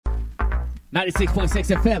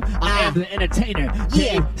96.6 FM. I am the entertainer.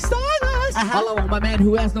 Yeah. Stylist. Along with my man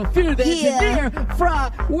who has no fear, the engineer, Fry.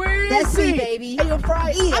 Where is That's he? me, baby. Hey, yo,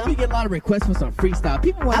 Fry. Yeah. I've been getting a lot of requests for some freestyle.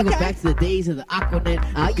 People want to go back to the days of the Aqua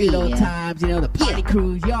Net, good old times, you know, the party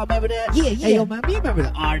crews. Y'all remember that? Yeah. Hey, yo, man, you remember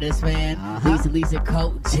the artists, man? Lisa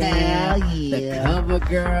Coat Jam, the cover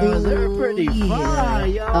girls. They're pretty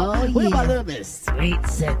fun, y'all. What about a little bit of Sweet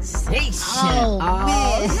Sensation? Oh,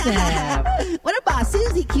 man. Snap. What about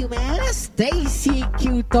Susie Q, man? Stacy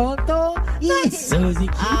Q Tonto? Not Susie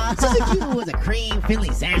Q. Susie Q was a cream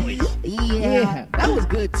Finley sandwich. Yeah, that was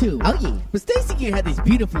good too. Oh, yeah. But Stacy Q had these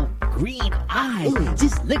beautiful green eyes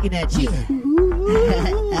just looking at you.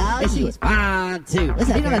 And she was fine too. What's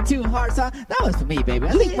that, you know girl? that 2 hearts song? That was for me, baby.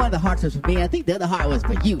 I think one of the hearts was for me. I think the other heart was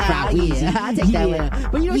for you, Fry Weezy. I'll take that one.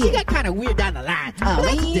 But you know, she got kind of weird down the line. But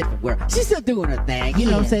that's a different world. She's still doing her thing. You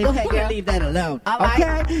know what I'm saying? Go ahead, We're gonna girl. leave that alone. All right.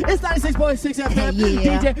 Okay? It's 96.6 FM.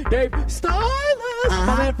 DJ Dave Stylist.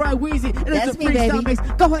 My man Fry Weezy. And That's it's a me, freestyle baby. mix.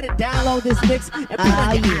 Go ahead and download this mix and put it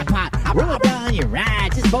on your iPod. Roll it down your ride.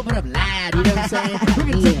 Just bump it up loud. You know what I'm saying? We're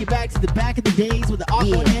going to take you back to the back of the days with the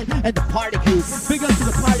Aqua Net and the party crews. Big up to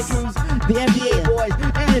the party crews, the NBA boys,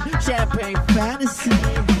 and Champagne Fantasy.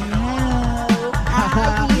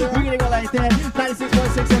 We're going to go like that.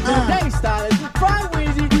 96.6 FM. Dave Stylist. Fry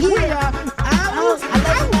Weezy. We are out.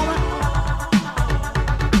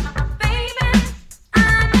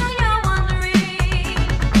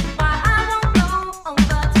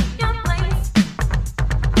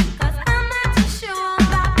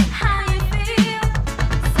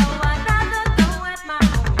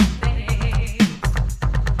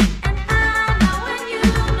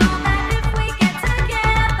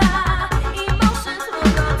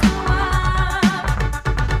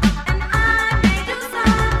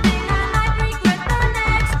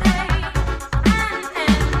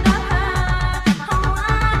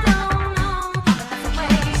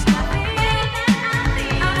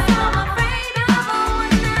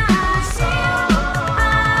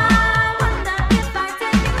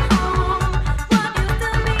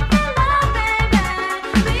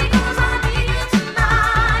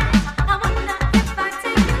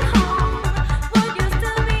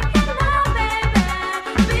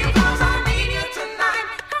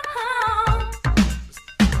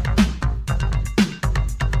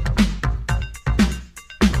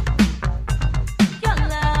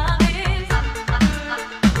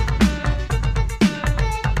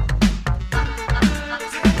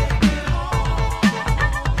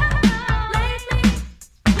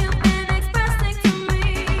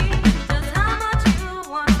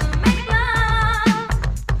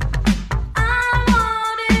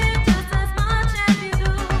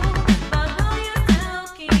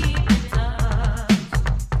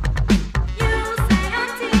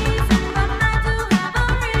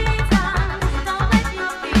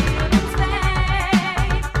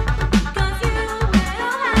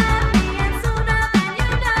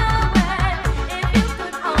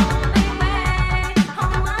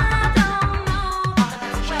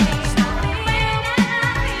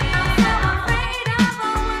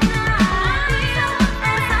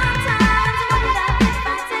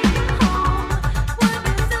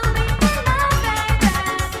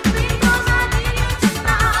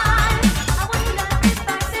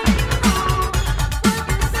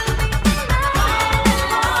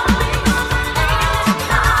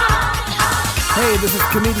 This is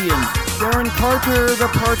comedian Darren Carter, the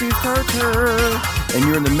party starter. And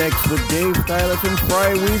you're in the mix with Dave Stylist and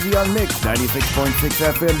Fry Weezy on Mix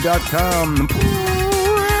 96.6fm.com.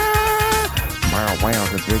 Wow,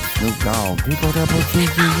 the big Snoop Dogg. People double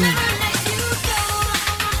GG.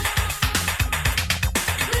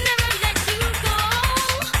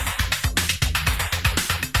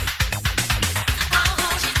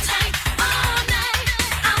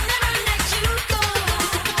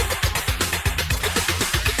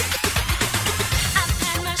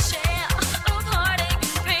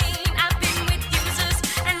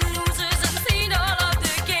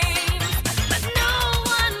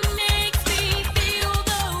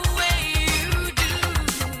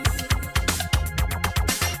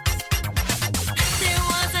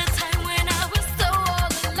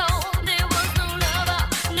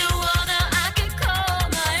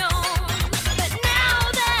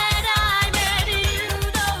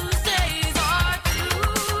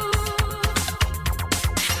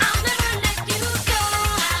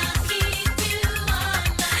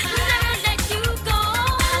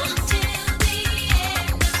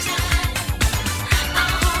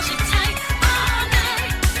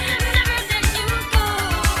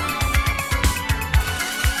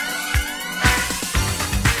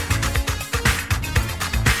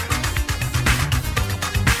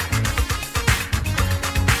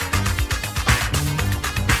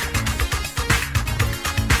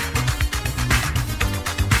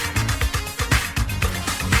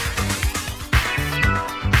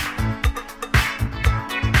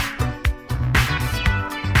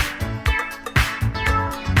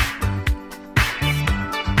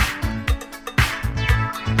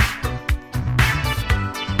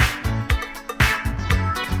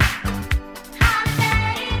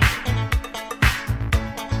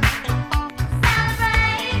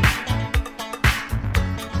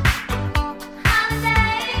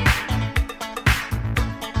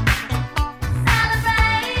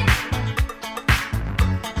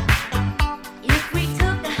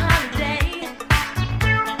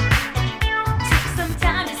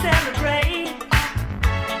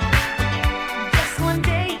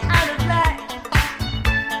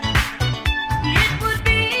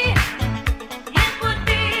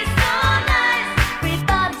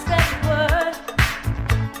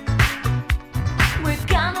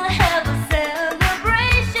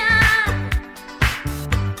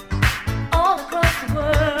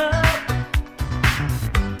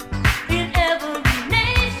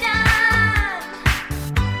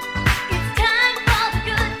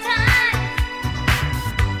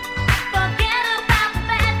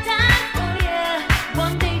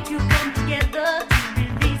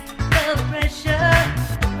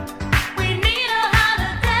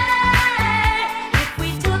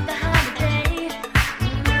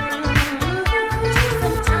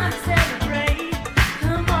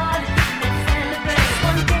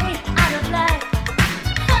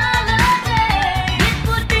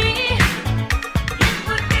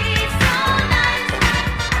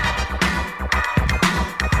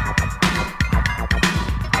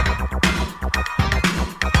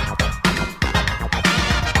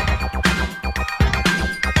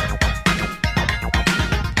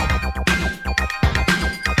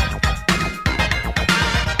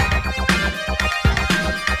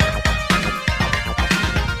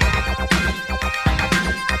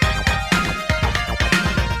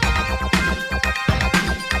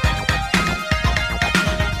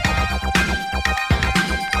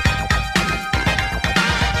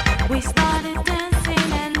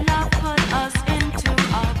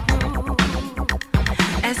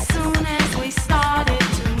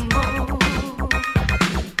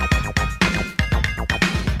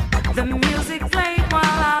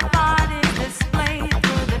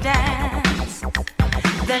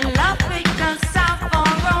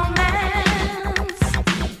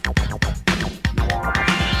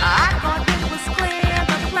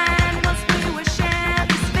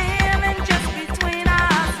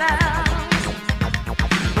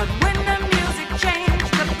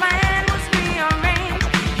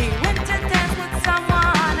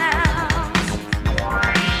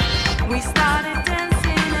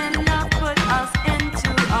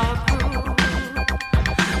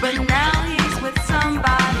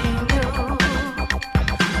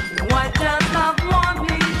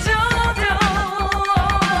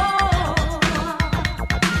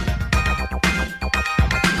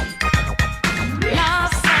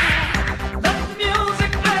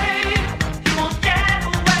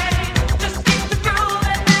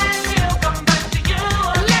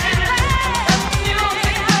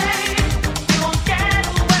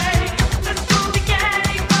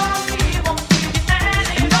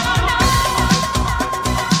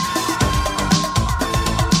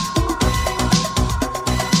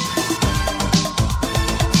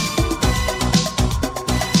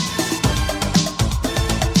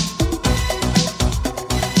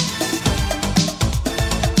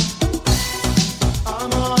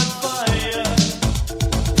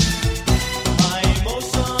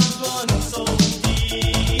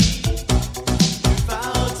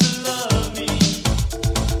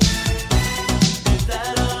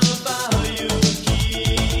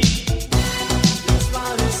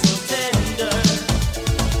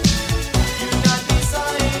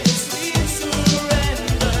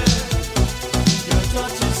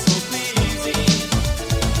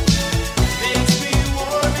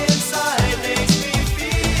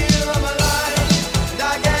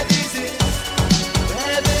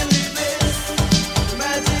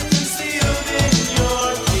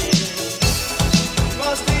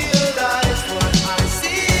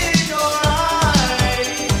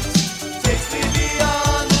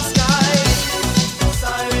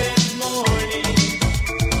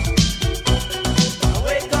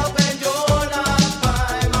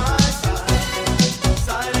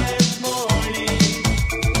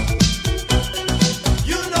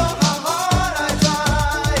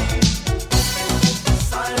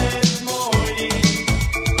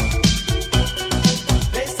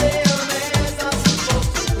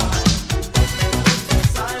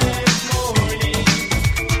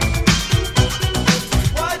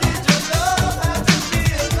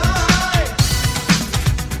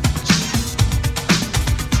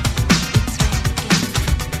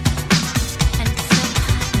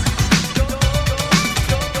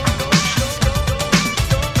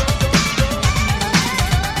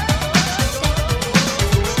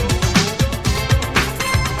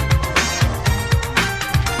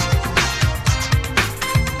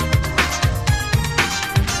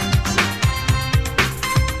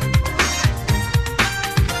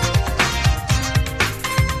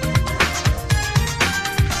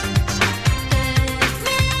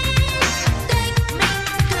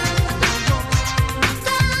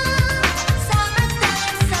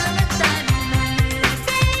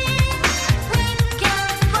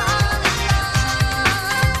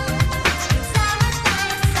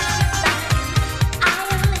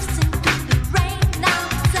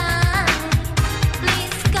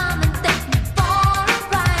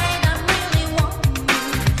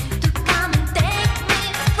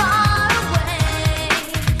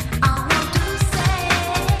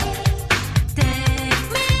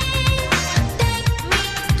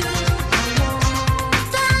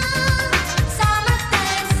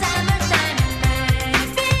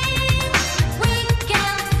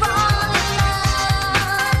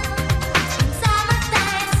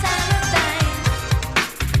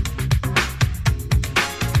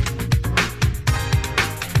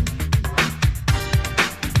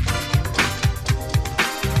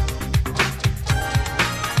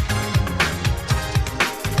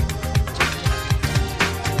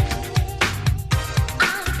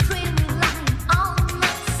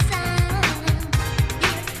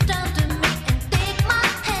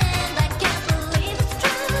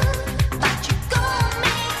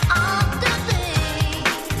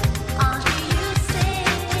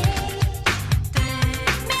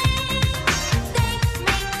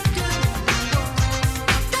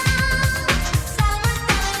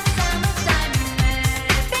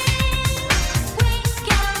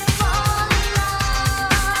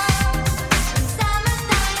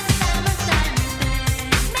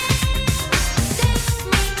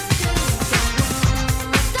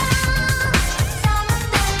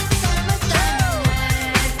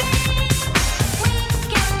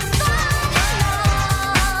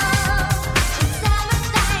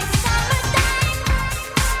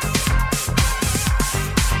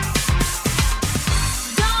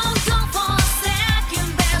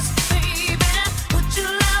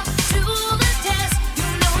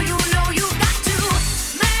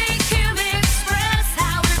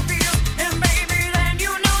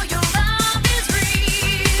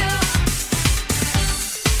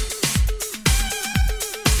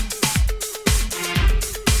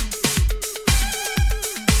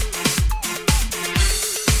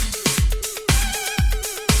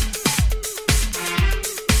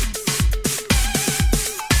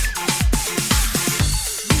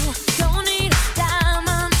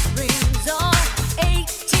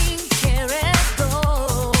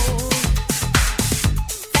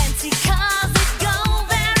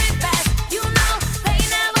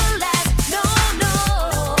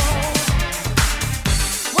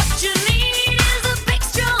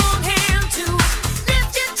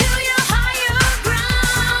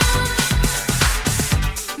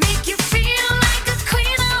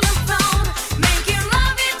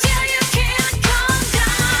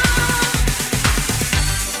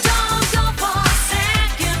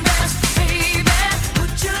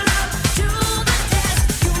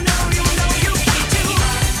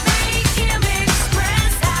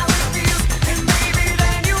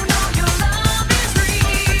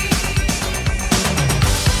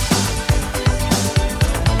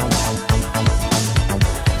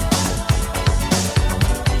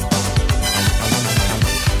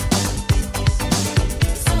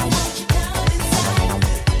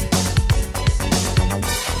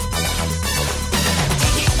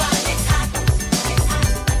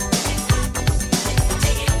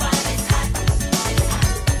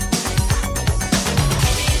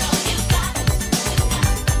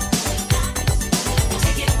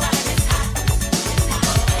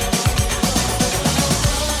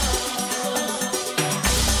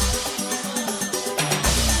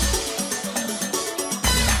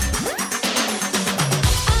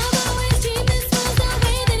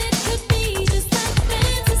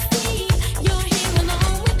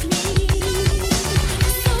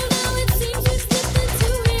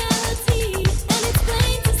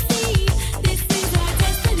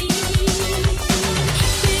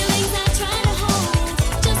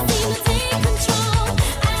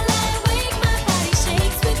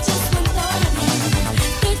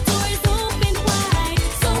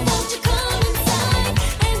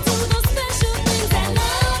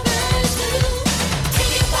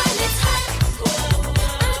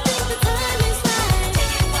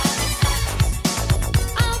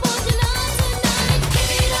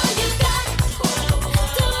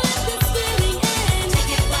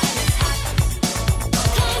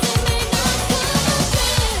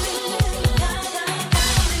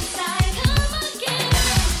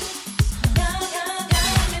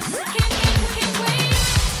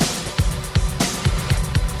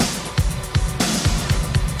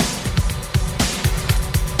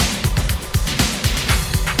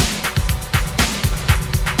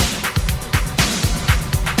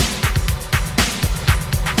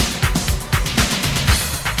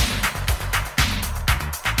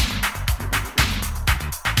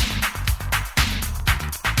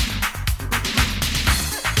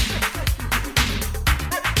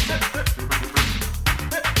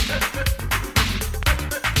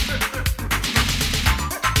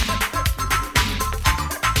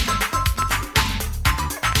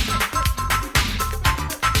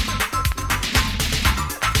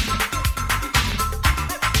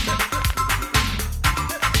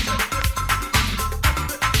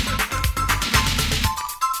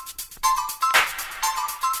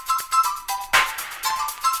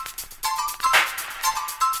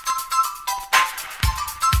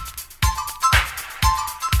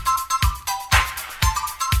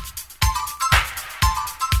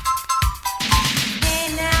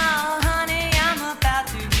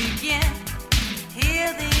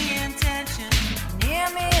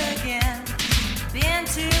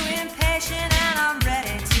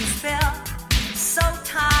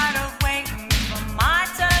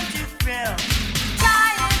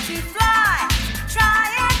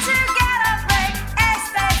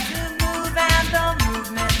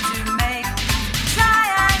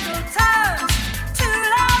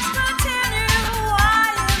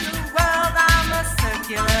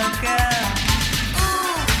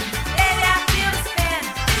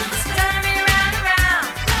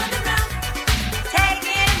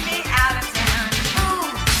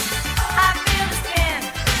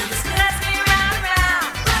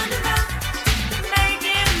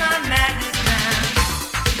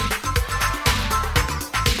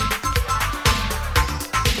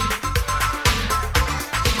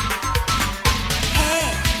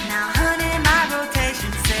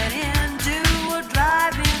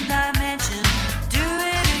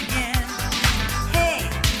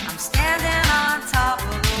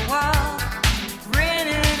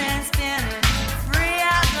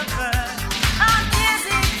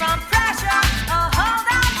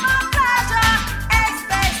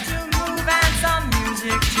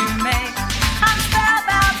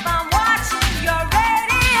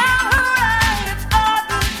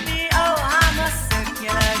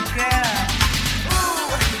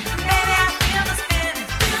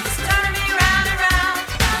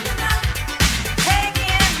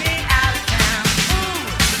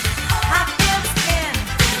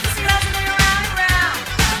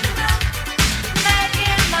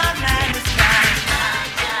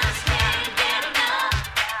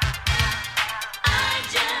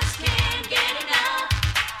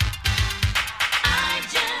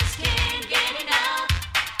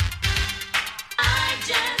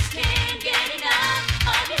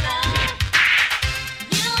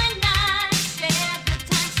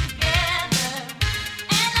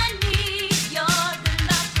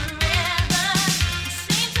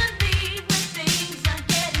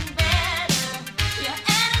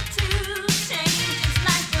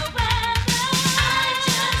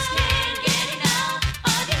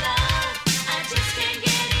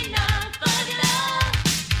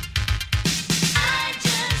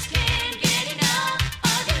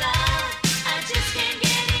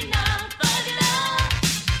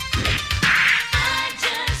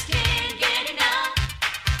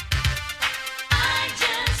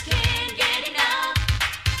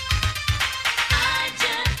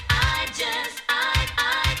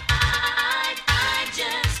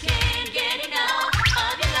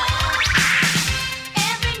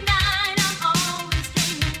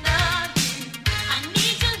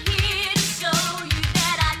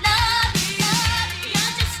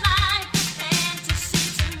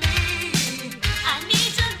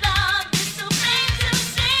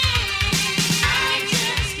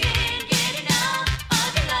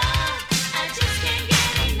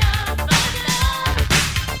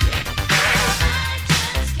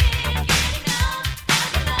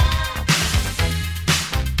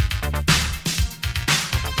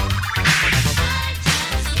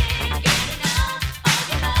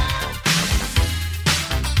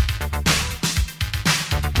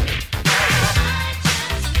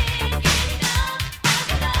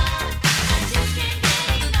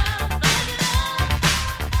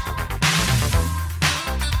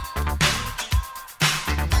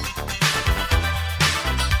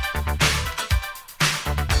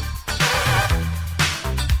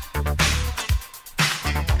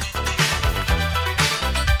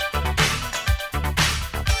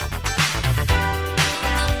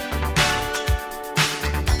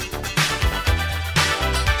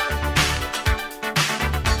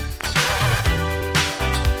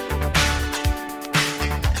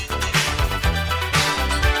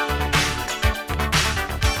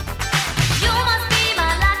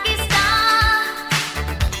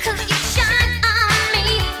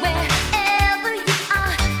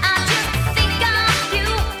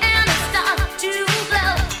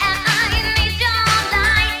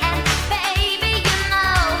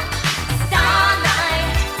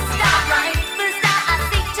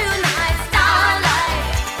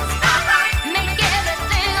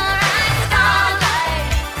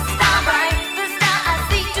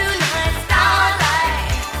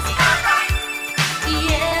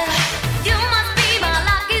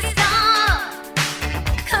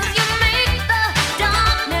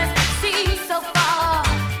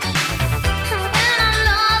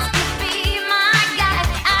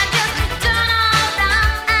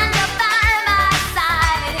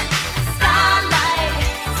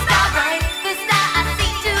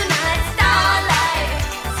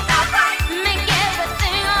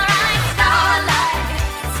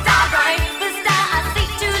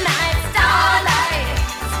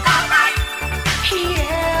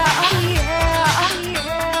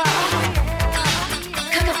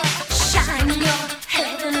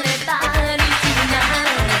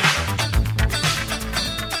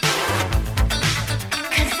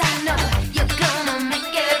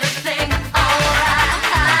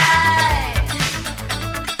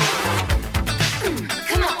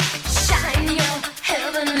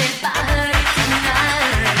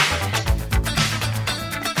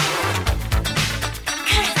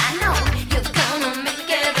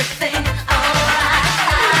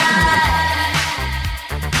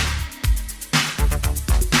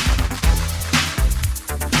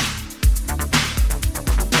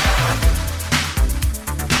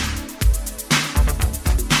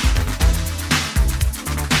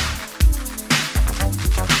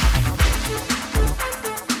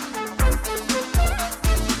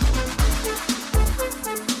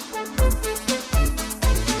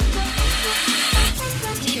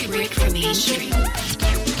 mainstream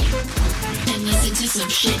and listen to some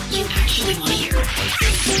shit you actually want to hear.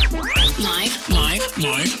 Live.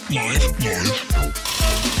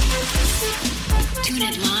 Tune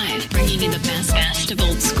in live, bringing you the best of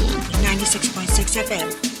old school. 96.6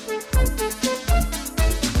 FM.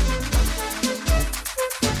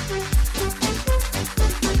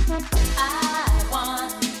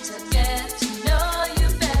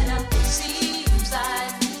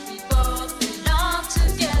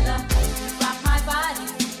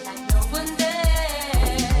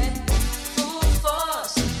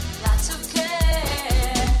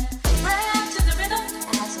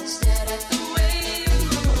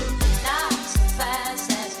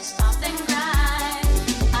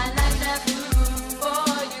 I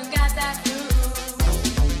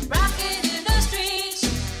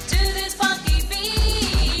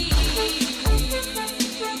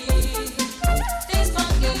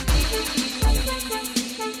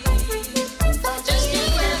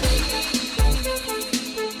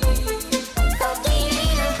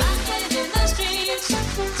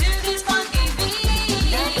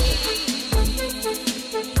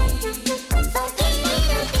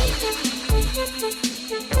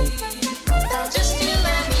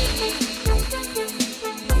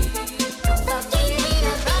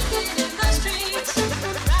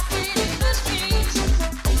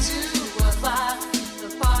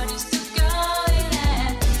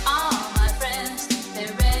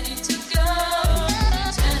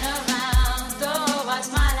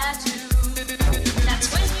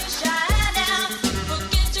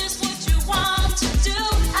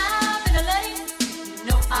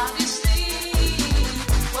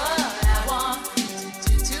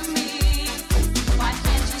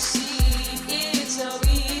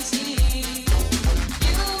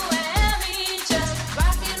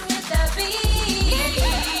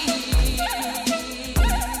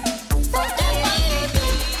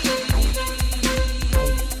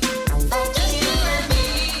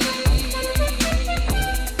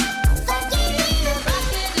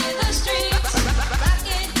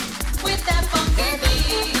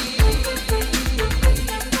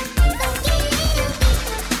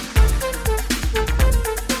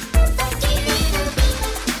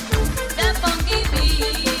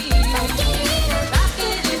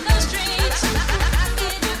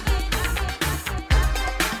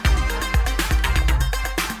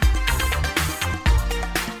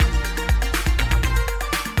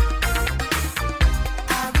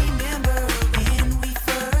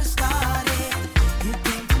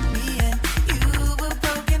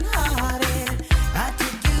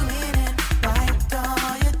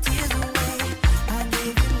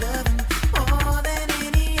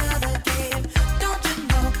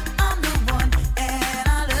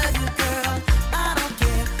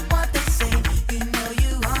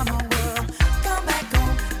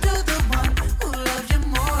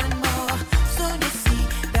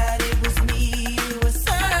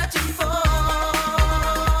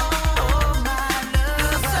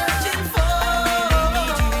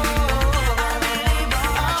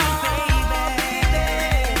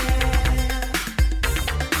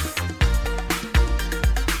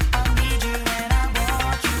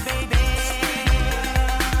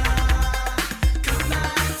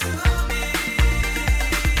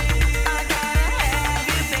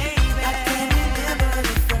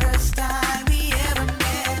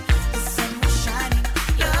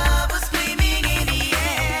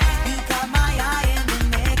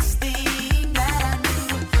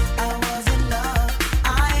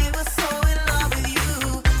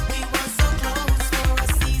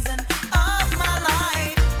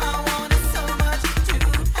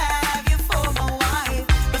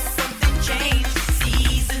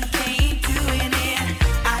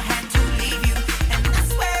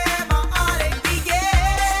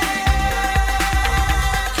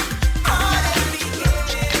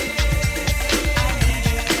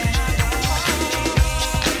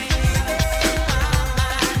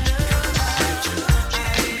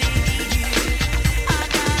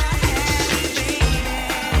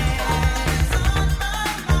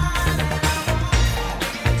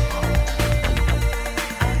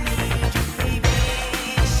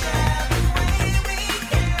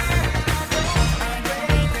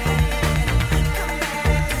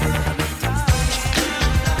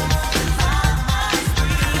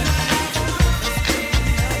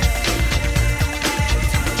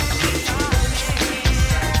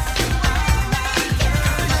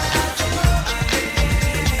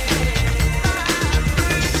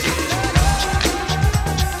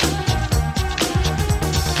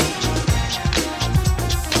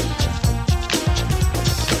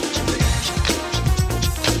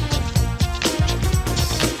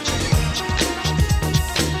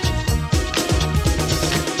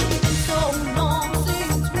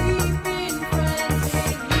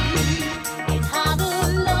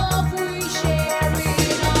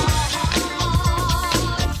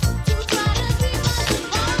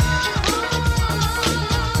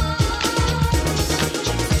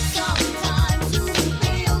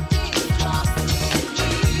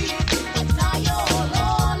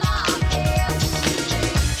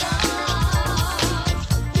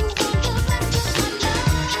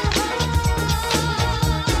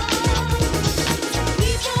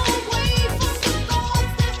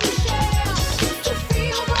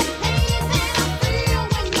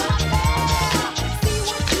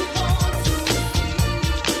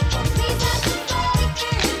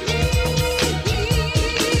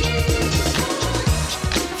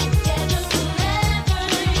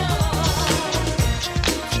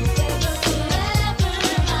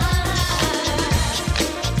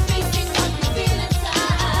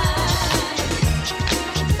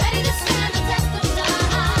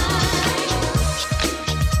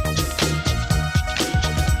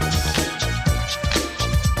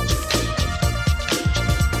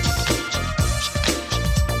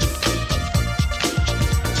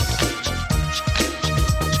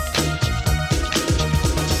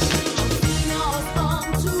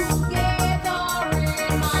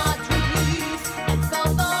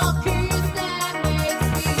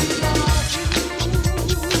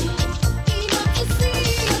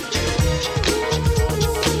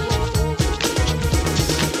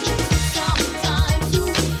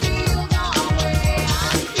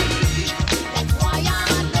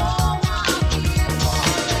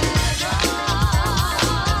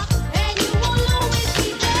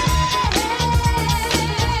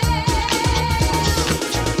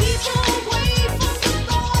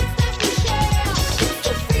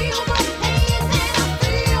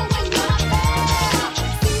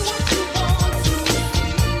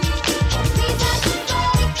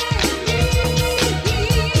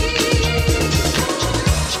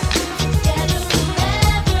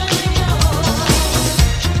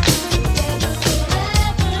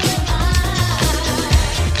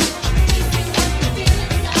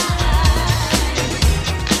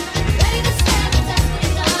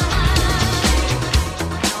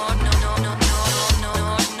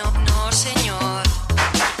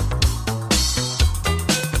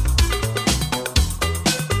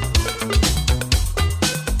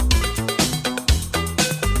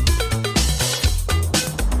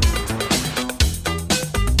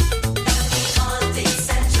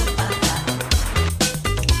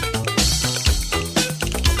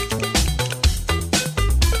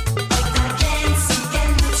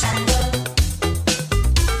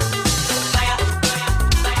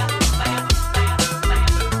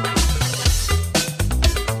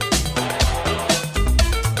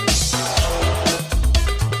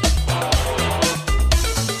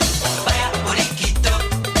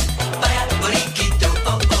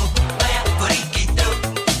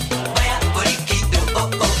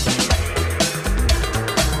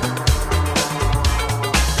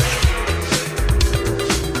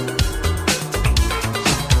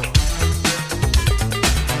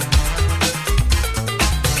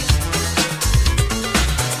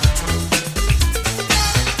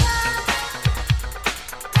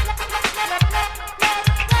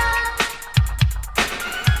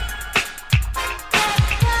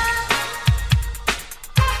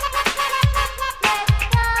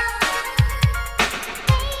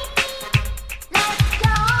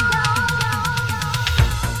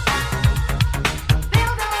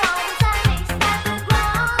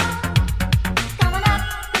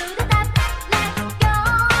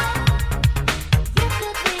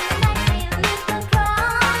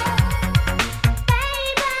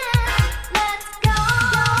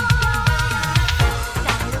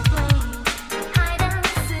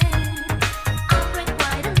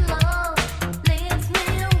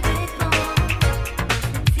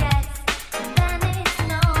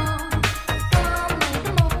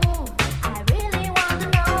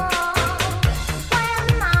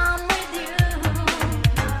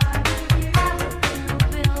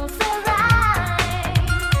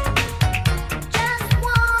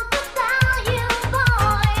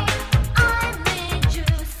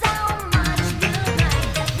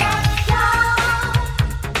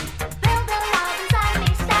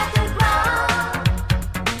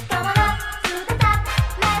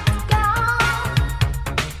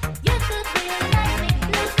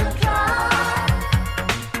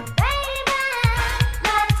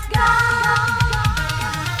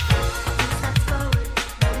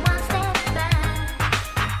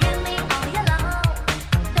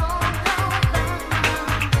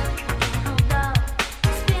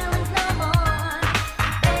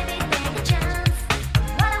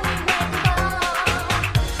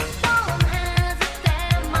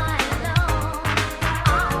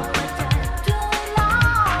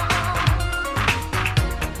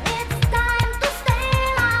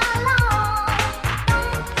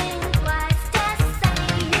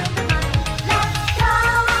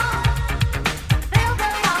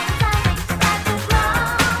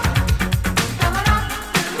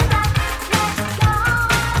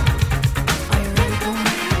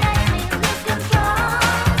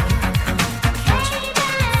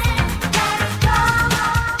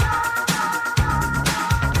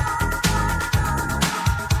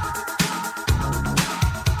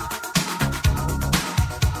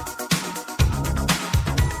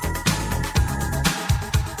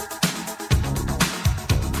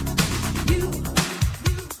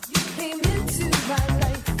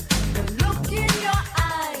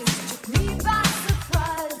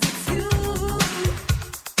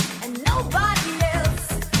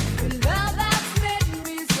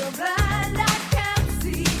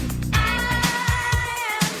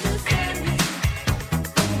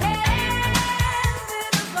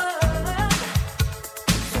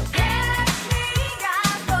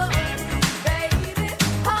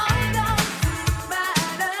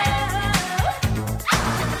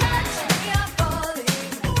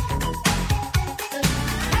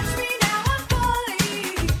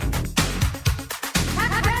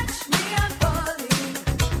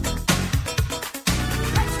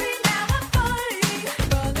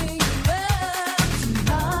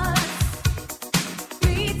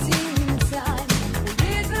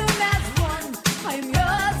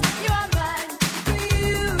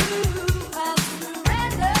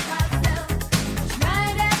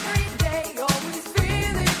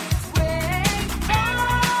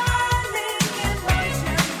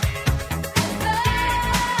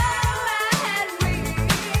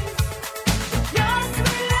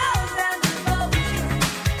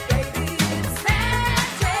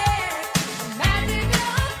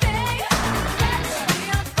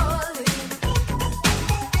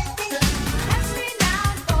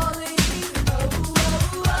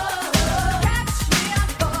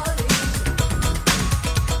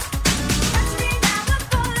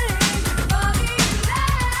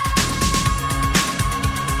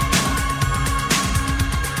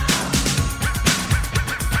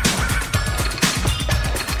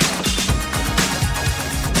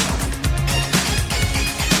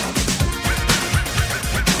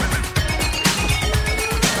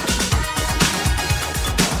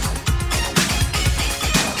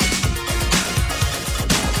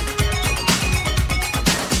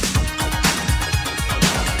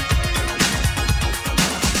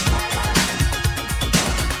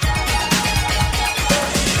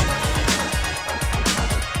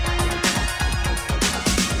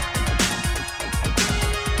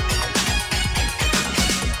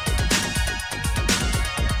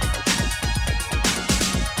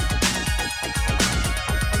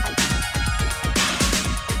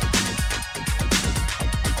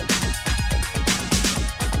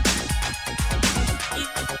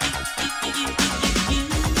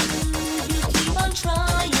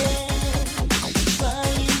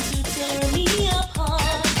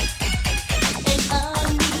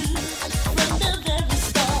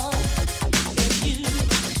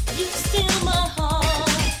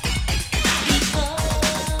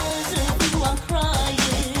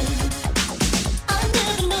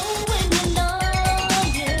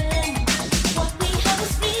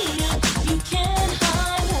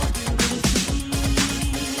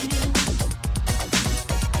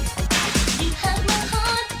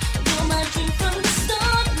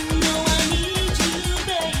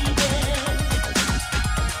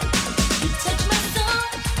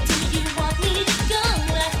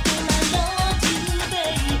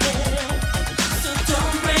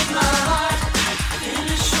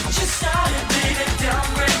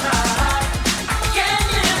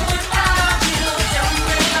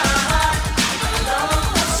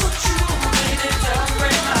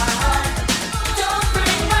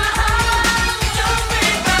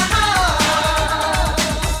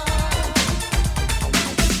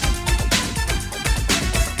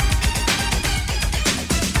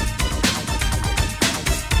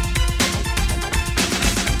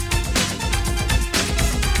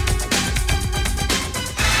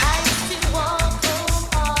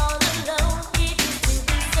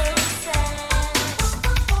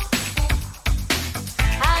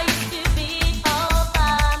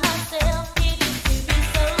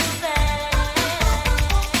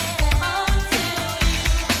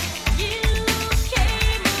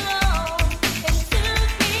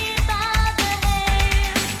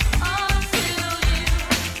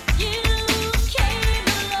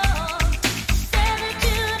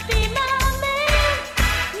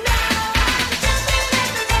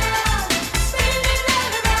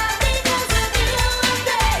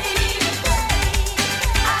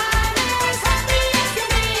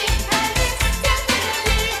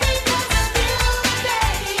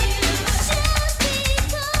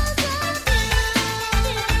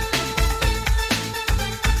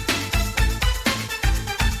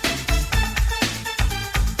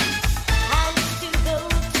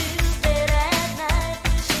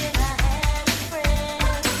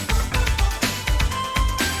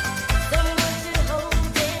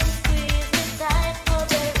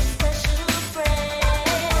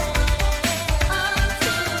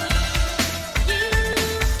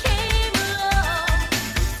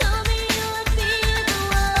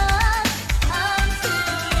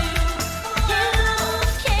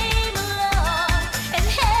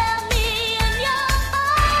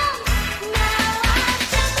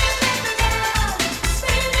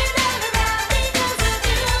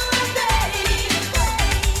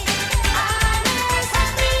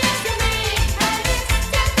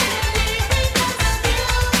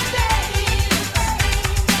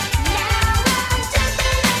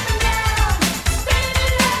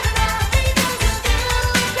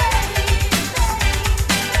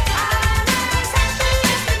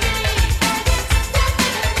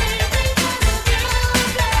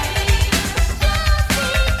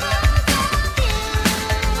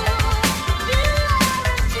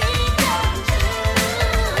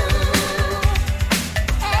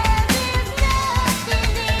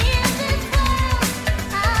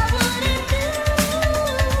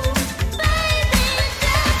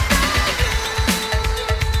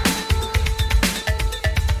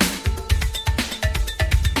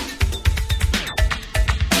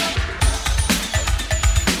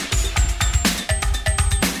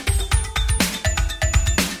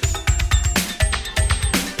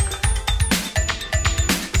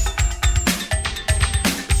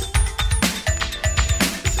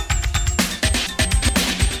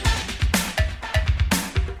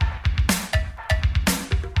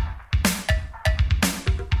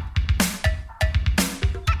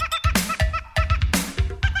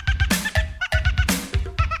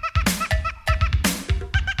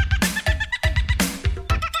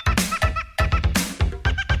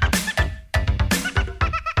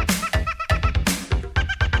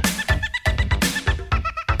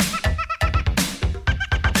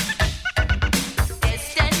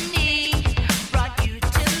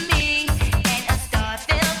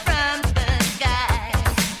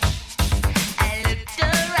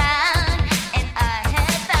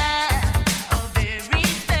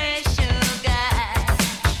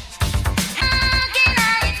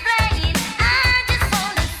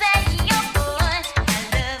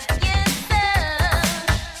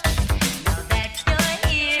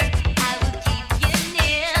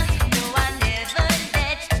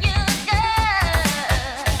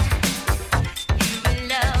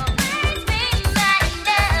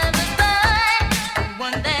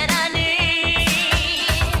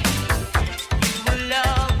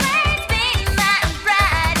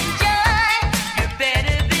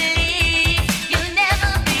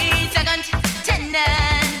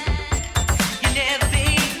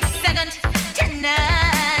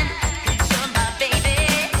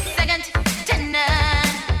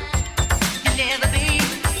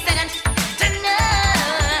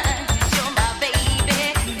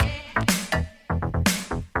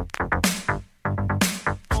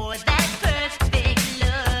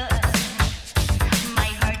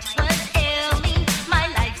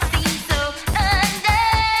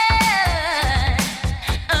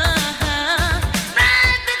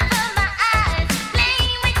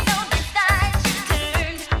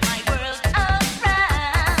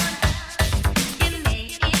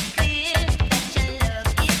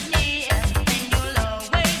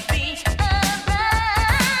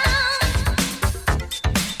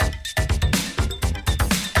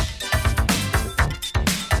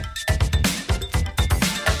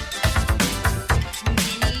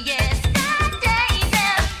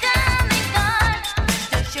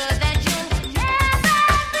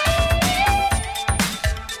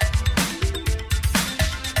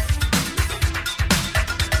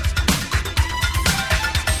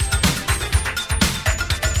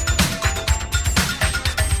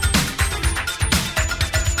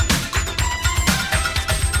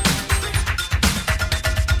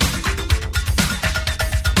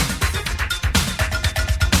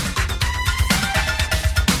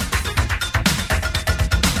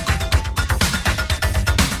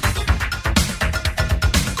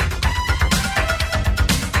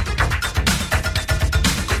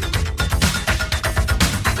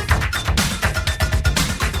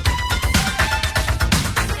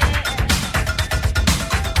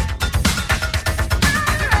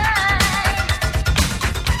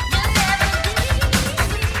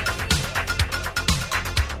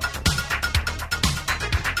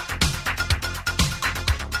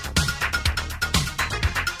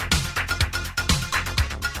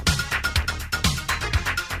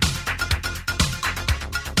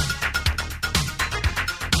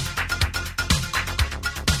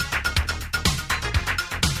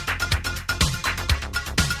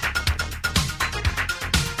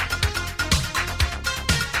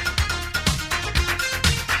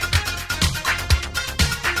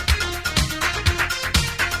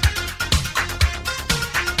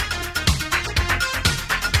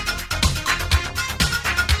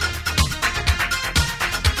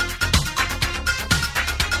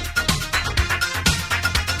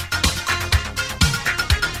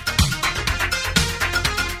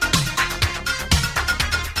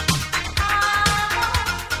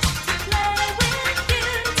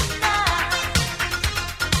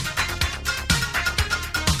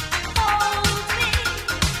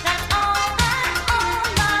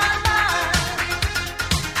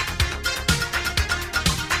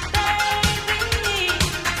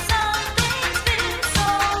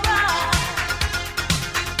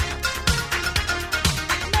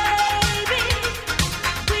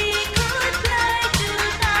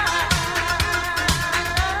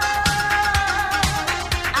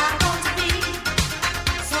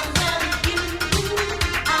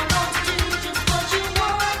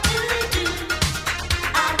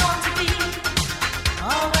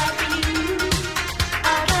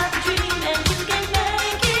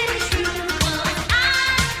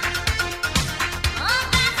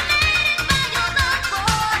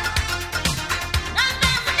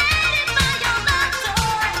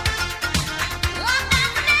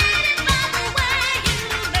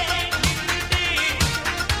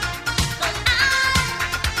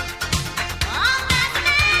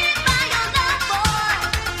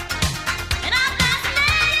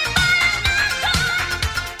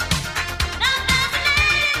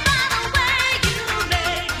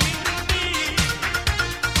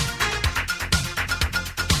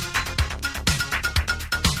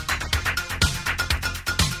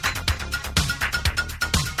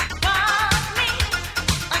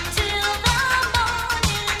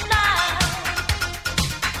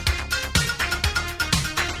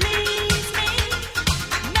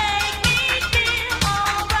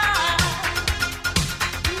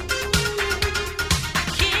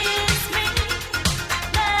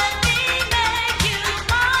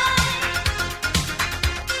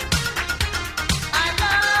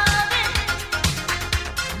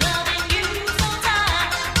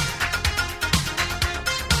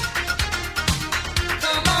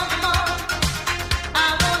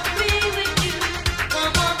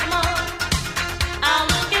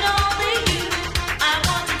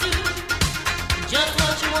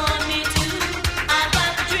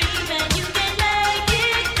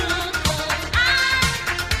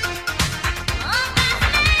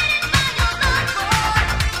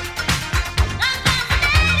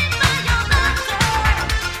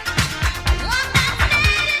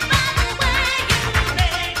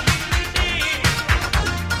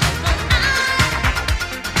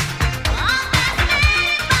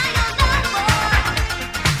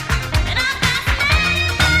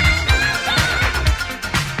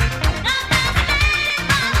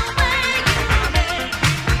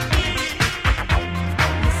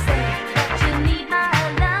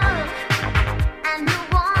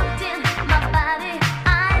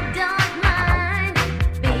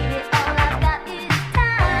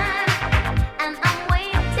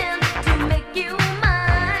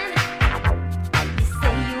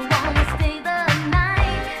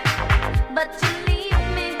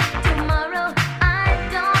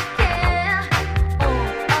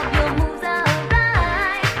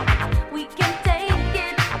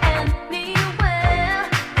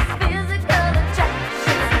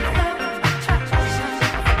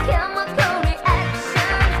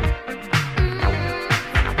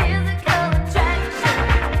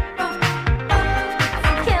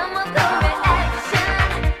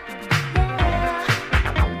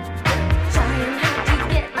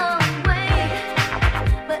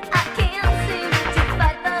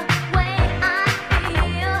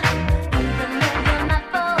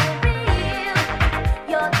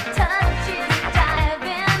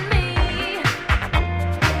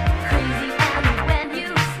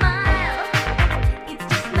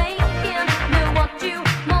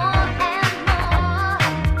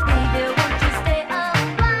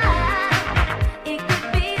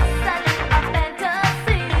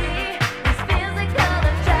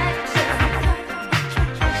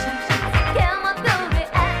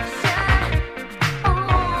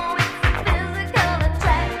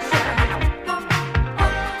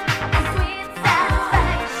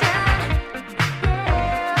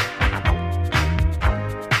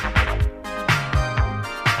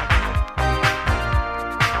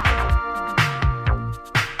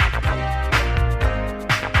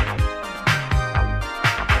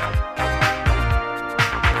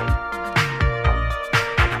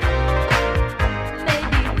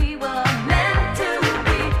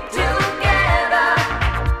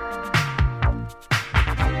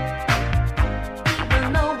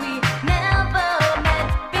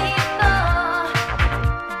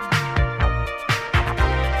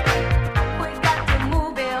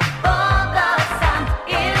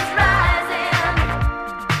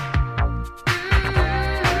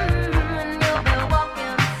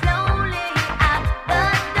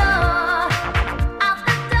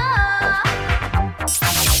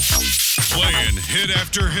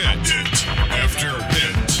Hit after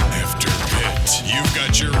hit after hit. You've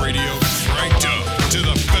got your radio cranked up to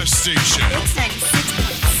the best station. It's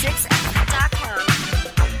 96.6FM.com.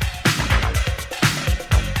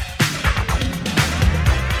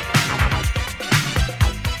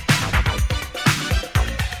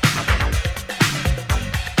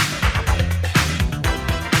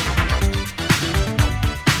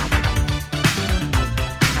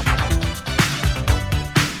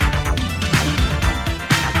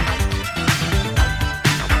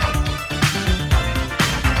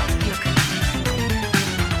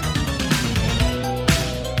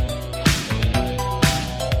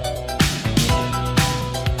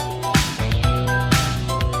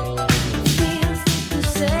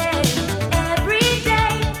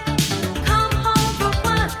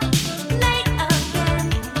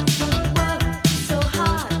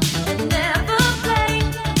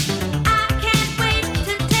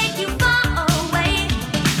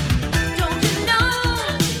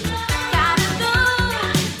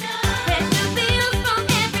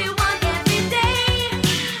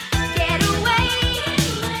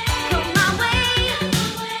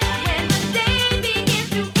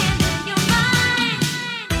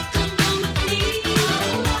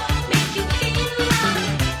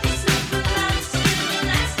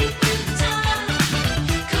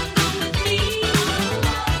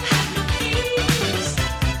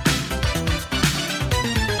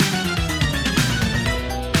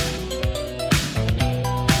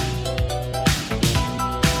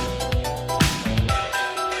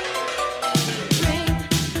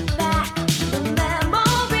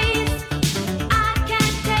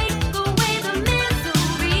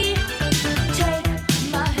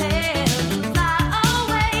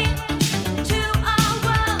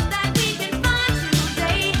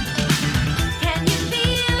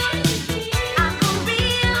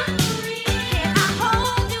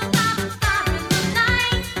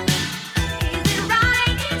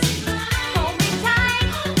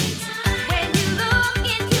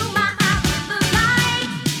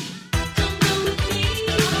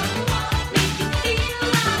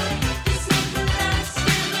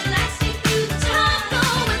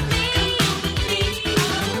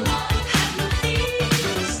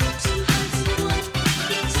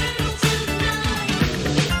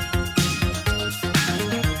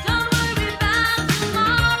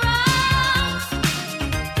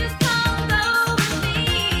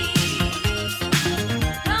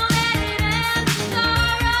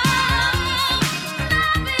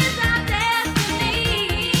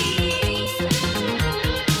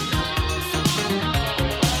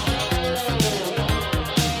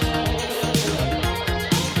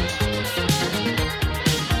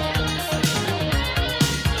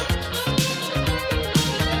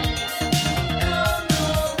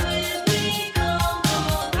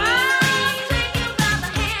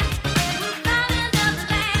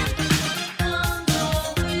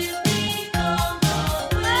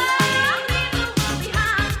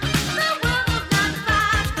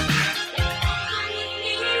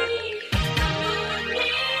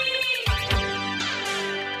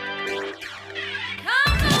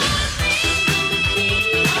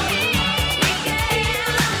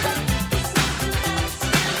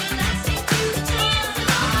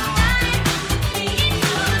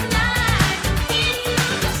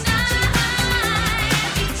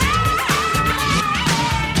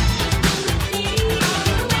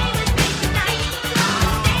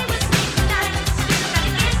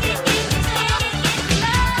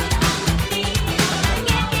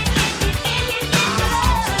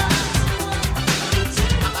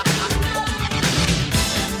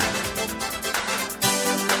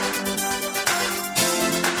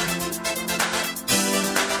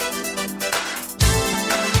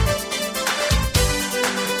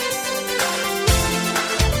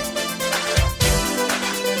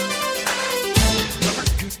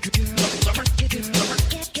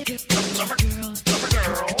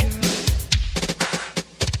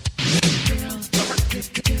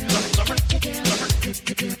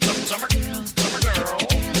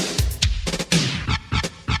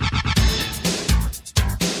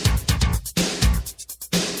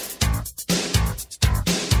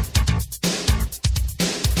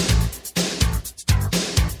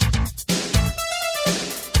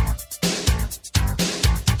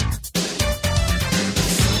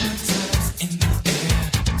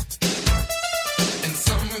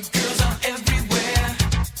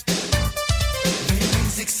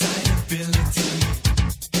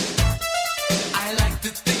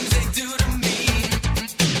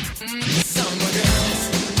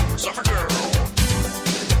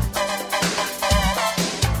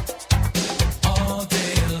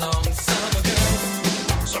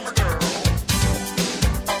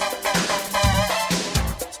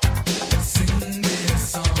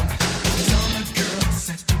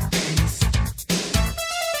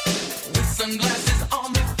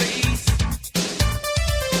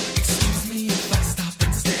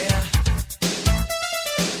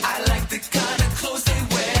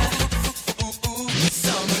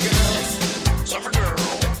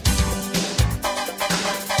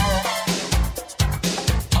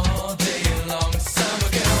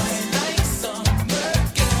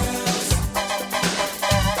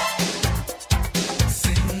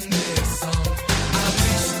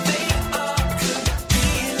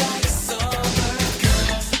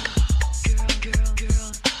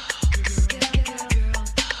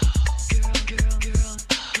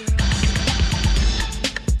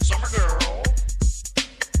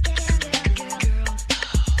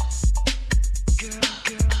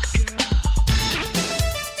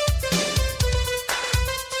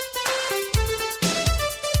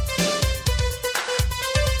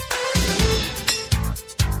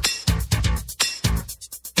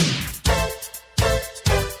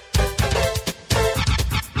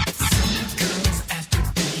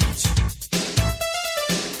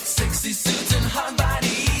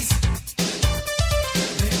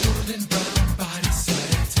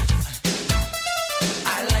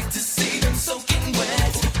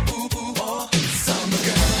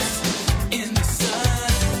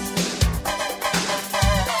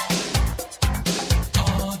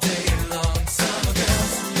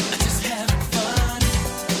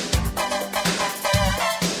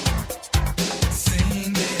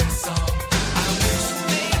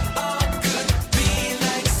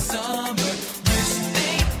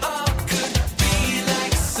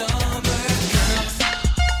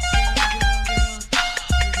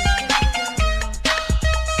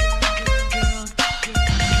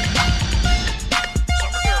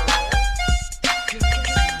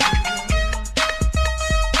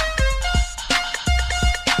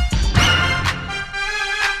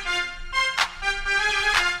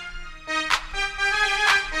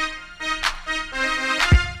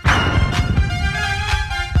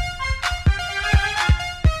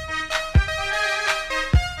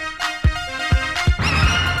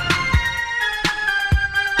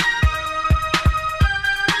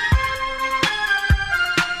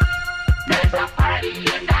 There's a party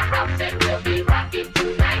in the house and we'll be rocking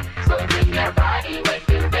tonight. So bring your body with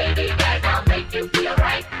you, baby, and I'll make you feel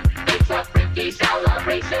right. It's a freaky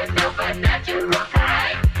celebration of a natural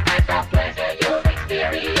high. And the pleasure you'll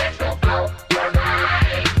experience will blow your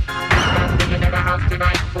mind. Singing in the house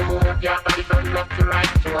tonight, move your body from left to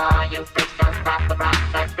right. To all you freaks, don't stop the rock.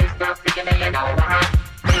 That's FreeStyle speaking and you know we're hot.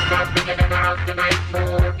 FreeStyle speaking in the house tonight,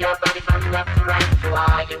 move your body from left to right. To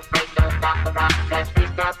all you freaks, don't stop the rock. That's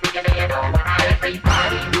FreeStyle speaking and you know we're hot.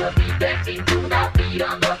 Everybody will be dancing to the beat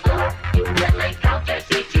on the floor. You will encounter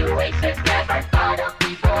situations never thought of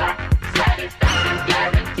before. Satisfaction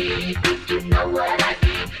guaranteed if you know what I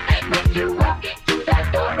mean. And when you walk into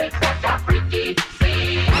that door, it's such a freaky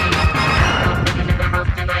scene. Singing in the house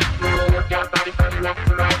tonight, move your body from left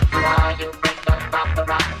to right. To all you freaks, don't stop the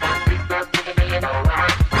rock. That's FreeStyle speaking and you know we're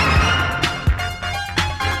hot.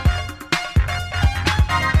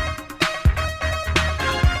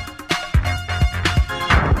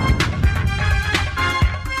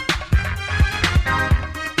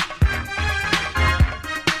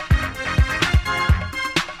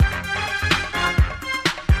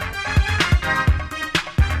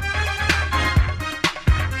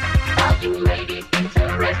 You ladies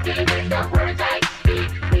interested in the words I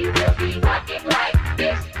speak, we will be rocking like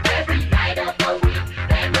this every night of the week.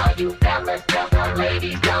 And all you fellas, tell the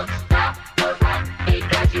ladies don't stop or rock,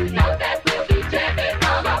 because you know that we'll be jamming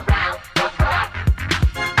all around the clock.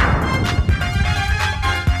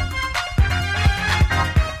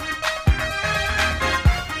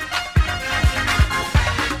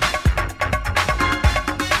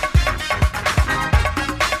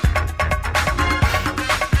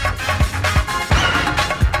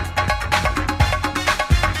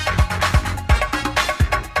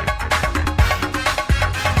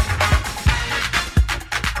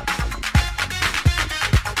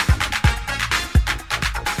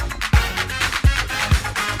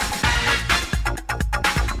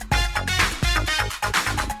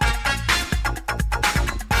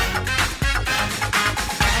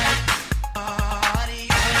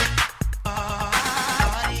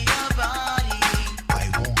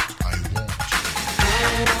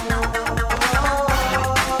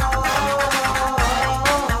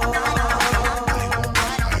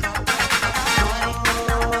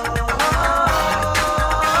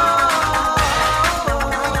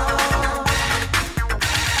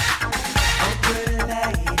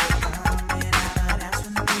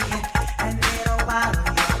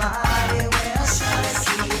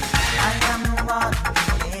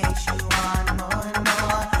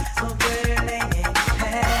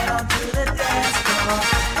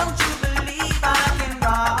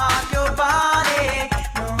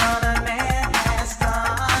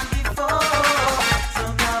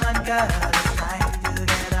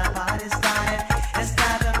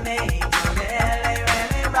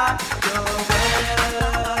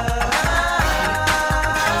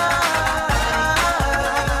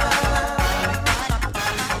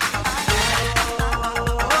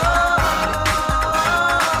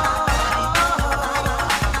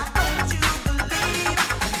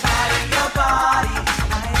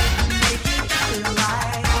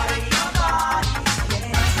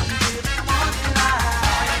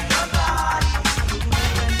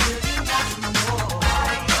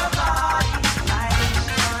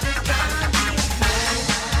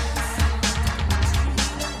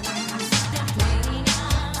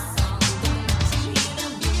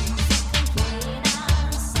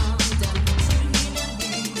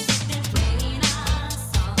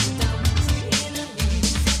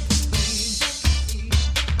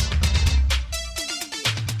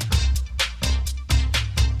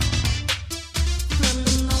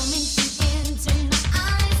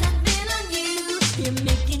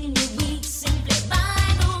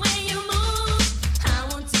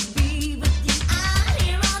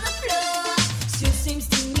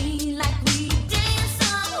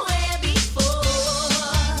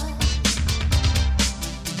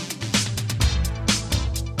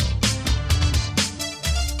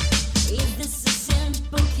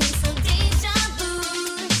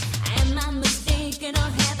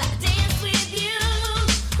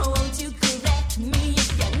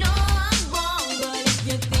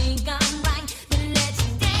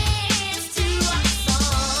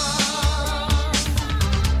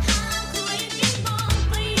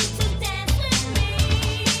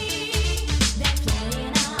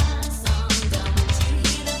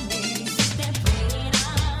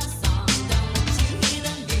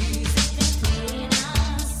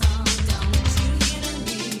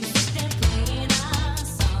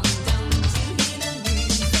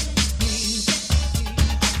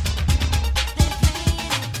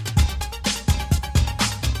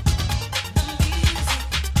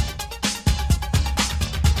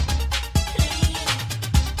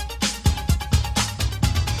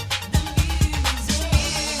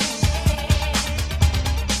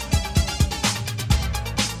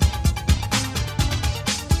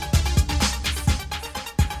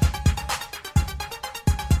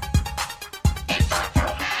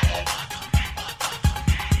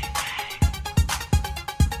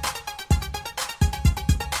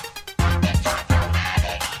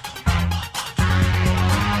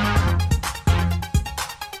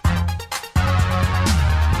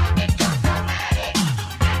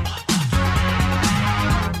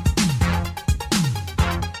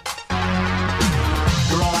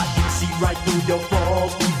 right through your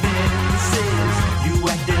false defenses. You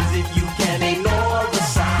act as if you can ignore the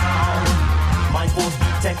sound. My force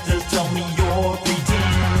detectors tell me you're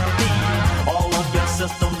pretending. All of your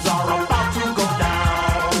systems are about to go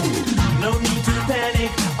down. No need to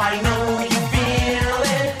panic, I know you feel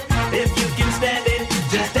it. If you can stand it,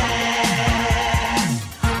 just dance.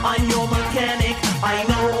 I'm your mechanic, I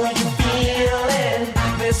know you feel it.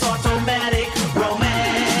 This automatic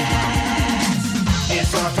romance,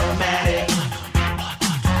 it's automatic.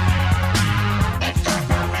 It's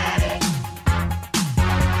automatic.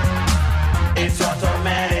 It's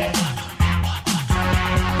automatic.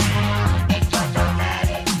 It's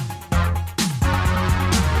automatic.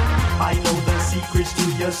 I know the secrets to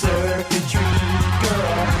your circuitry,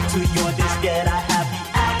 girl. To your diskette, I have the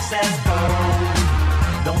access code.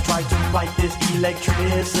 Don't try to fight this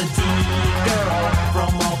electricity, girl.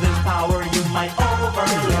 From all this power, you might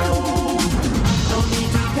overload. No need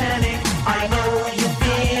to panic, I know you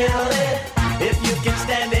feel it. If you can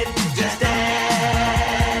stand it, just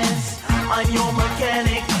dance. I'm your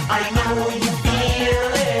mechanic, I know you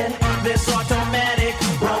feel it. This automatic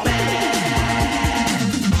romance,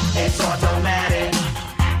 it's automatic.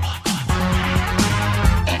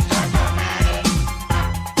 It's automatic.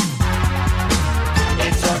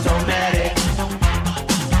 It's automatic.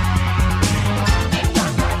 It's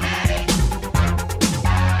automatic.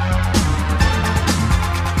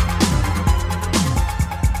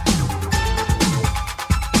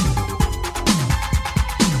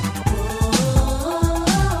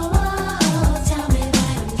 Tell me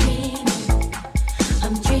that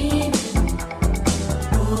I'm dreaming.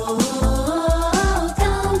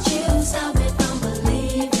 Don't you stop me from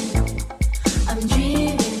believing. I'm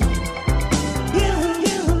dreaming.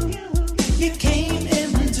 You came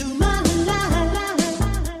into my life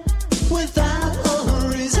without a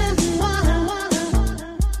reason why.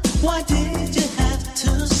 Why did you have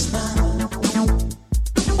to smile?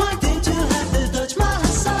 Why did you have to touch my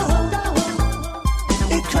soul?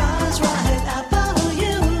 It cries right out for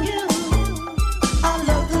you. I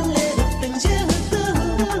love the little things you do.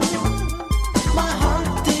 My heart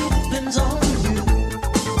depends on you.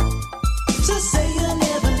 So say you'll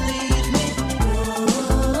never leave me.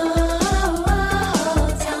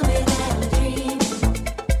 Tell me that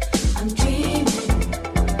I'm dreaming.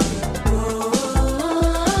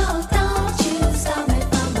 Don't you stop me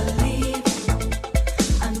from believing.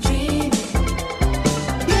 I'm dreaming.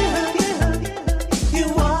 You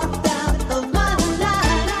walked out of my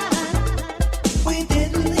life. We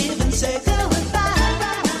didn't even say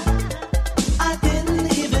goodbye. I didn't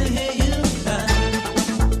even hear you cry.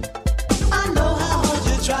 I know how hard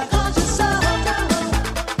you try, 'cause you're so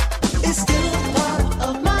it's still part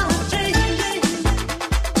of my dream.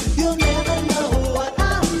 You'll never know what I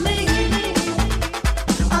mean.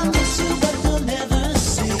 I miss you, but you'll never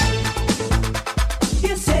see.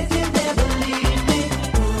 You said you'd never leave me.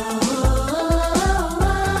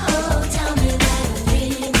 Tell me that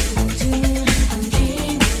I'm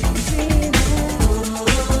dreaming.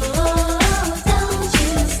 Don't you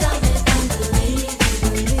stop me from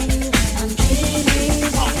believing. I'm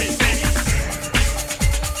dreaming.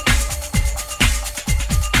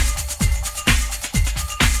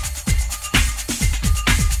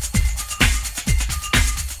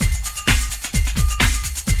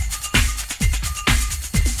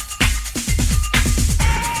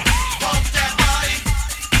 Pump that body,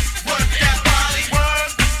 work that body,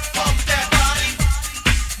 pump that body,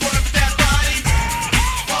 work that body,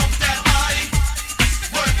 pump that body,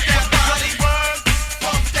 work that body,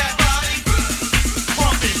 pump that body,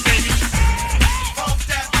 pump it, baby. Pump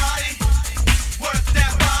that body, work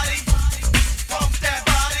that body, pump that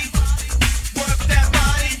body, work that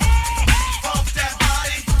body, pump that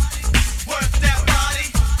body, work that body,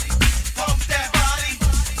 pump that body,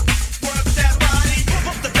 work that body.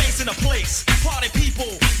 Pump the bass in a place. Party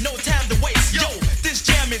people, no time to waste. Yo, this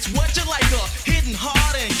jam is what you like. Hitting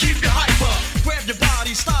hard and keep you hyper. Grab your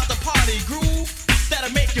body, start the party groove.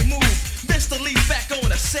 That'll make you move. Mr. Lee's back on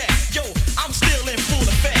the set. Yo, I'm still in full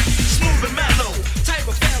effect. Smooth and mellow, type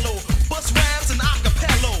of fellow. Bust rhymes and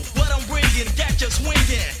acapello. What I'm bringing, got you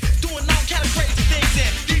swinging. Doing all kind of crazy things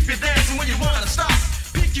and keep you dancing when you wanna stop.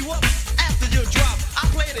 Pick you up after you drop. I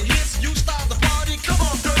play the hits, you start the party. Come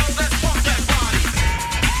on, girl, let's pump that body.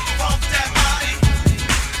 Pump that body,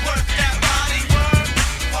 work that body,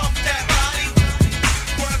 pump that body,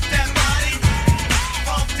 work that body,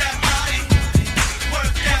 pump that body,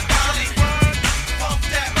 work that body, pump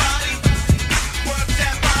that body, work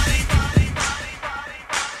that body.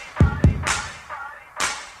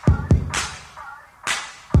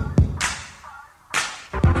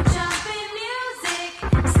 Jumping music,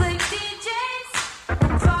 slick DJ.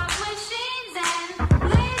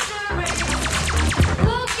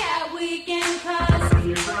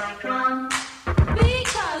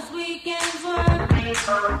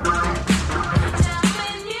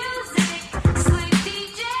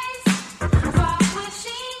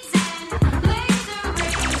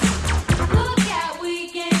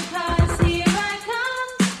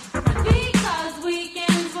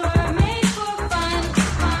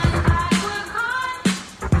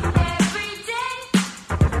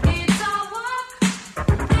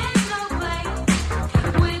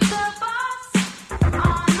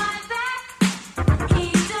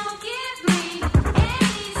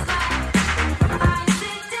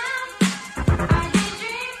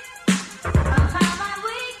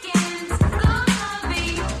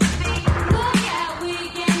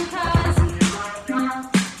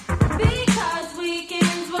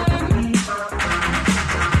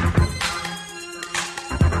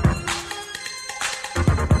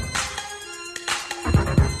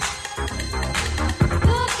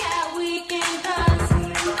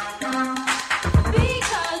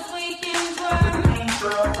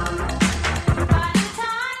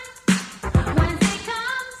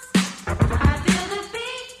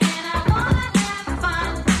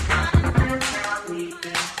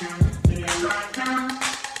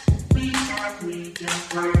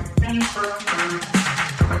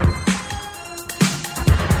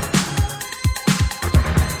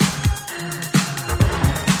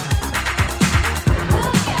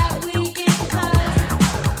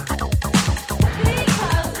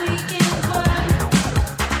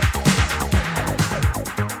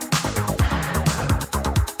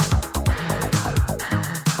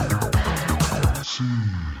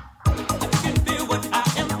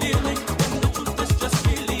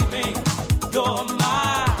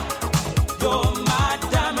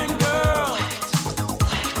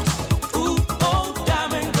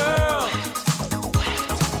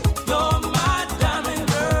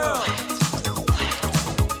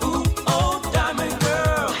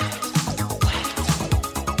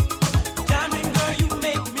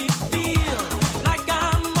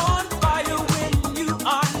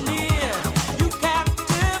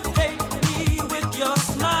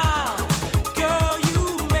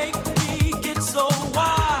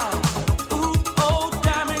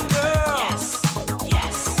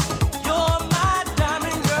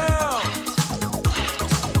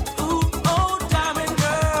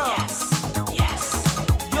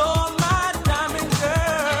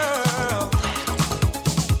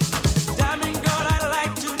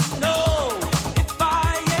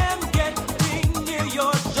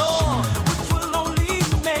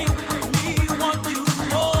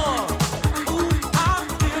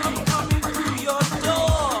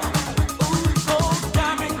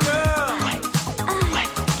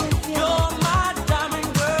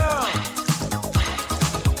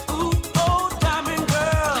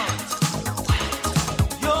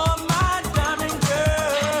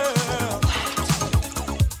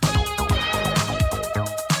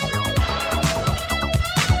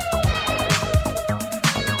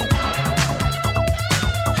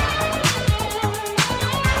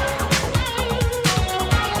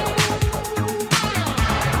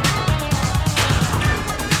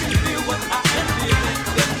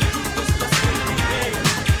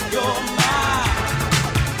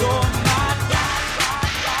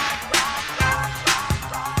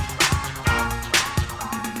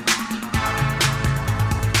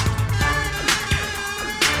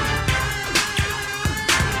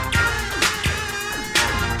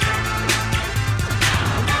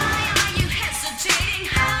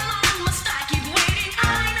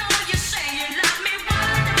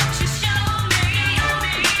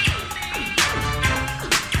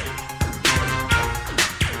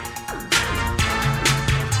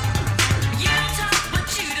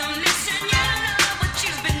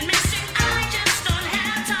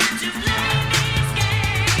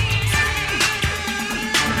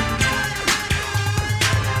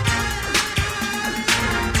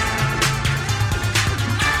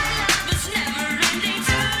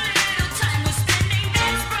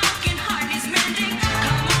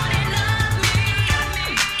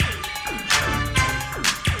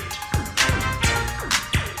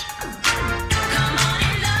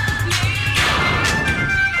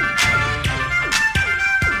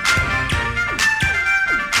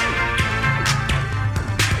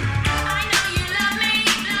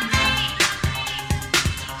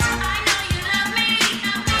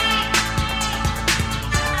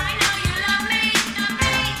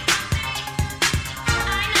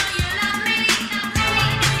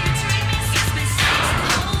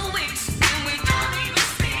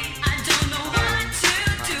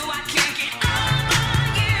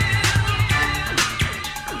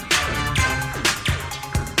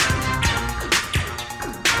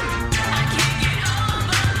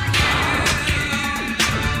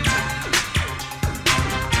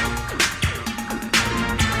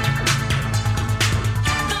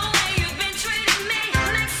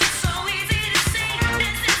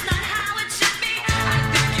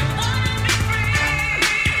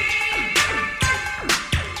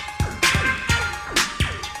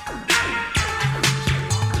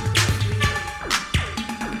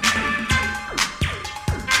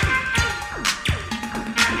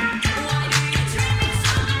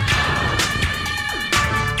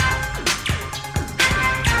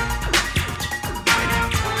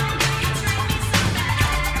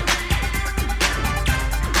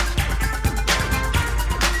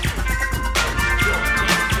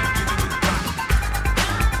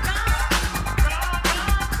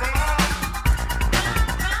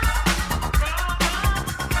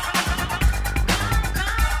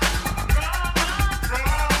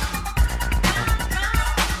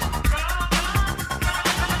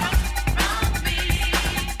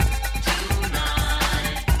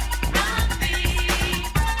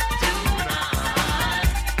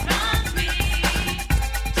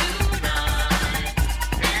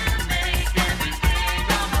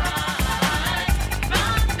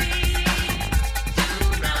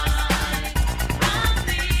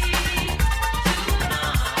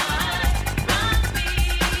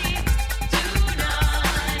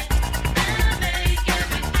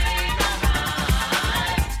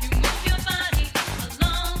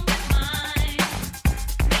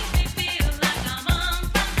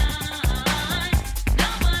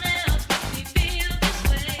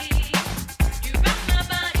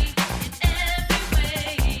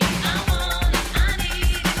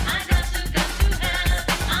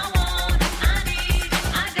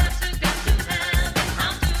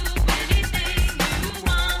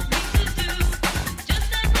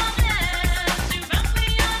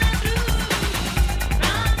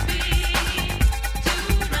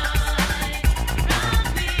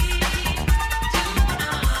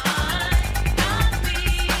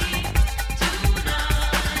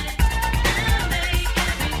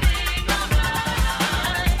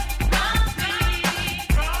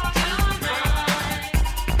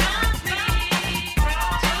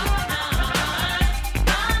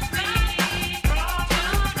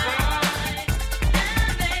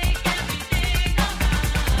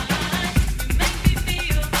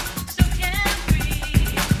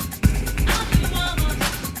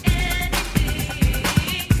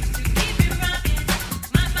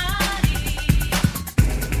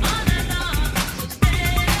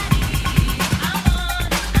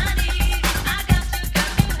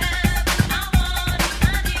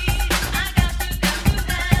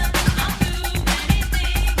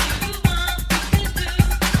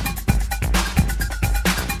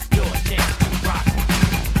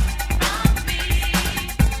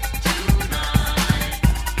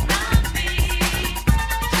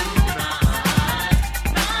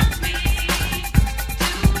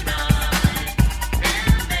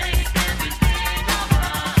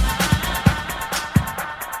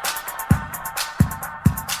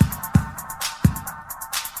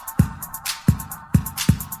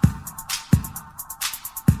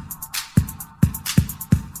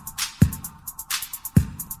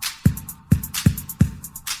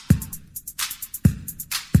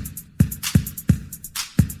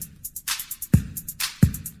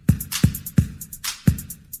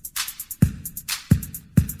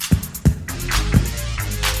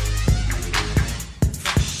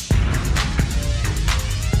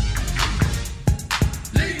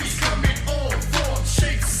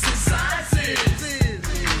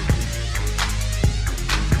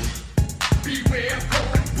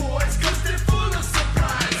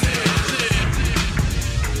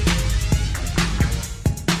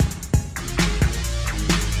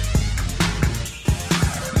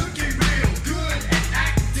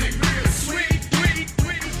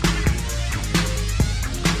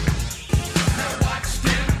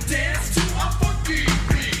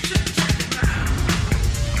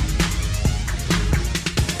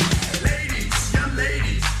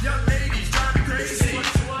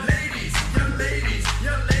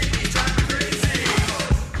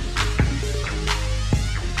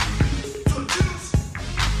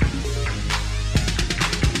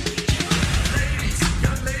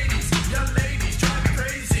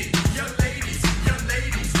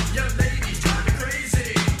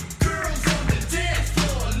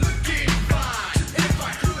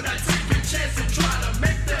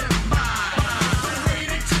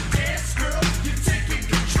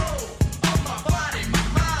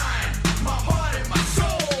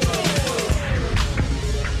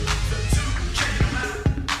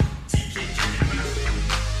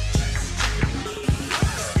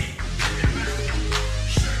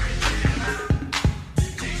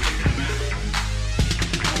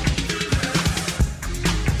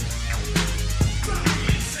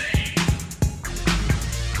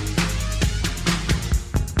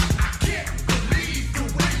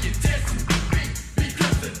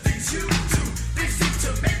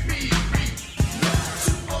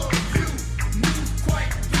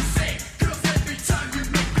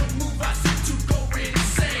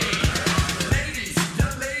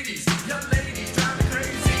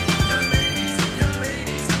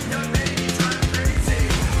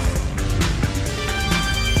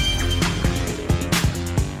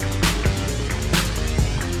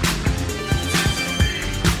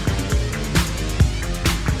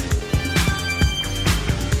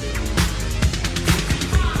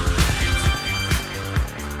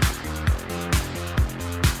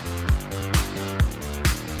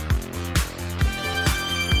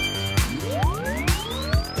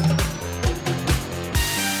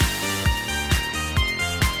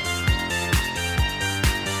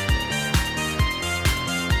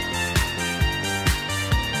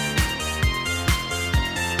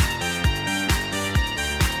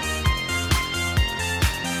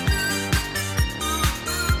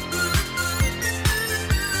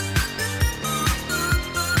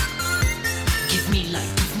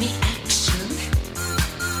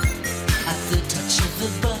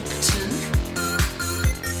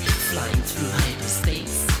 flying through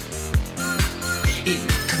hyperspace in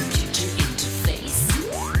a computer interface.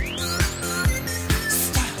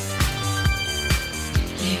 Stop.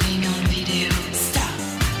 Living on video. Stop.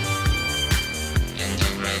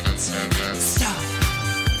 Stop.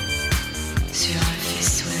 Sur un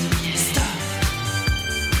faisceau de lumière. Stop.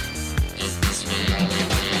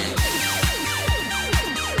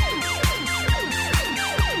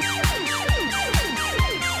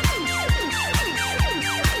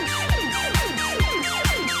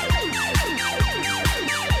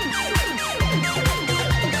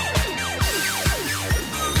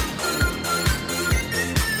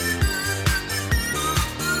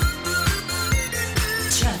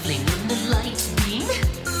 Traveling in the light beam,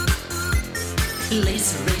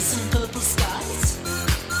 laser rays and purple skies,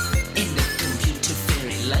 in the computer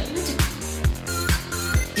fairyland.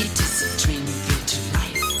 It is a dream brought to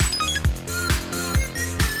life.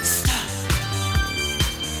 Stop.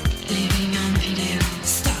 Living on video.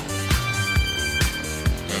 Stop.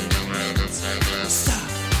 Stop.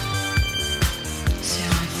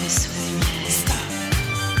 Sur un faisceau de lumière. Stop.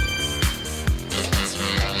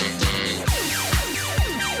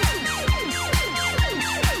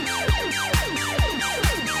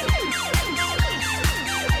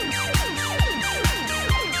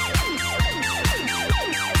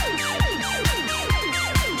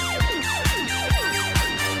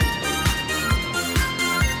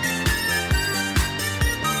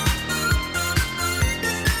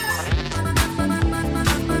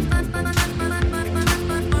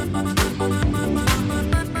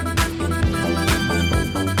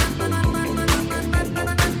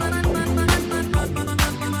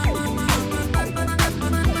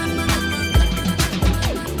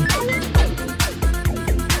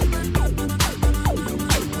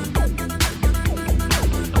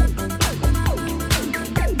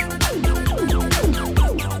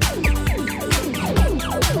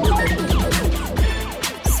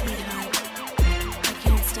 Sweetheart, I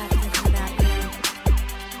can't stop thinking about you.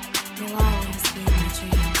 You'll always be in my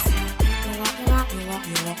dreams. You'll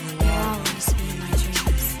always be in my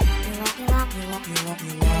dreams.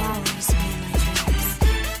 You'll always be in